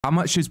How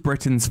much does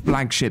Britain's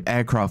flagship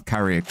aircraft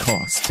carrier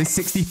cost? This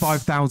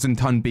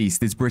 65,000-ton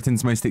beast is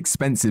Britain's most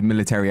expensive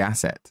military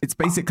asset. It's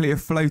basically a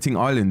floating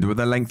island with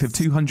a length of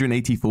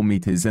 284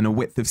 meters and a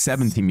width of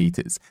 70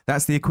 meters.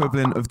 That's the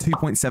equivalent of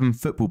 2.7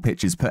 football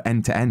pitches per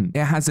end to end.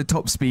 It has a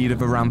top speed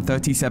of around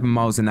 37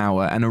 miles an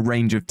hour and a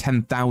range of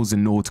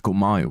 10,000 nautical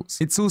miles.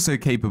 It's also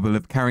capable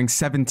of carrying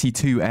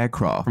 72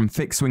 aircraft, from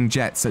fixed-wing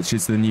jets such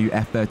as the new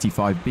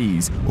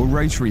F-35Bs, or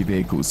rotary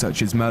vehicles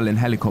such as Merlin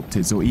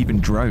Helicopters or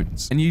even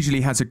drones, and usually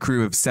has a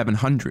crew of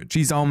 700.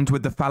 She's armed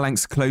with the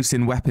Phalanx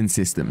close-in weapon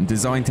system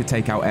designed to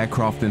take out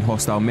aircraft and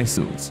hostile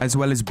missiles, as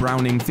well as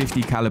Browning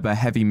 50 caliber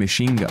heavy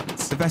machine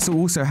guns. The vessel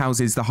also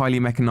houses the highly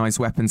mechanized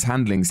weapons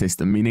handling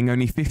system, meaning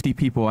only 50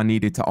 people are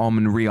needed to arm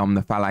and rearm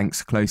the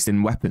Phalanx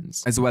close-in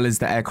weapons, as well as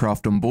the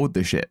aircraft on board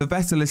the ship. The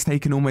vessel has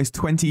taken almost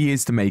 20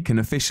 years to make and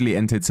officially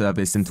entered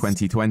service in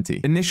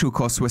 2020. Initial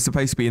costs were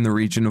supposed to be in the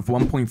region of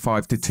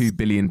 1.5 to 2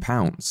 billion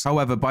pounds.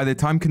 However, by the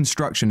time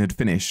construction had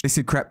finished, this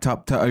had crept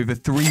up to over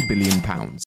 3 billion pounds.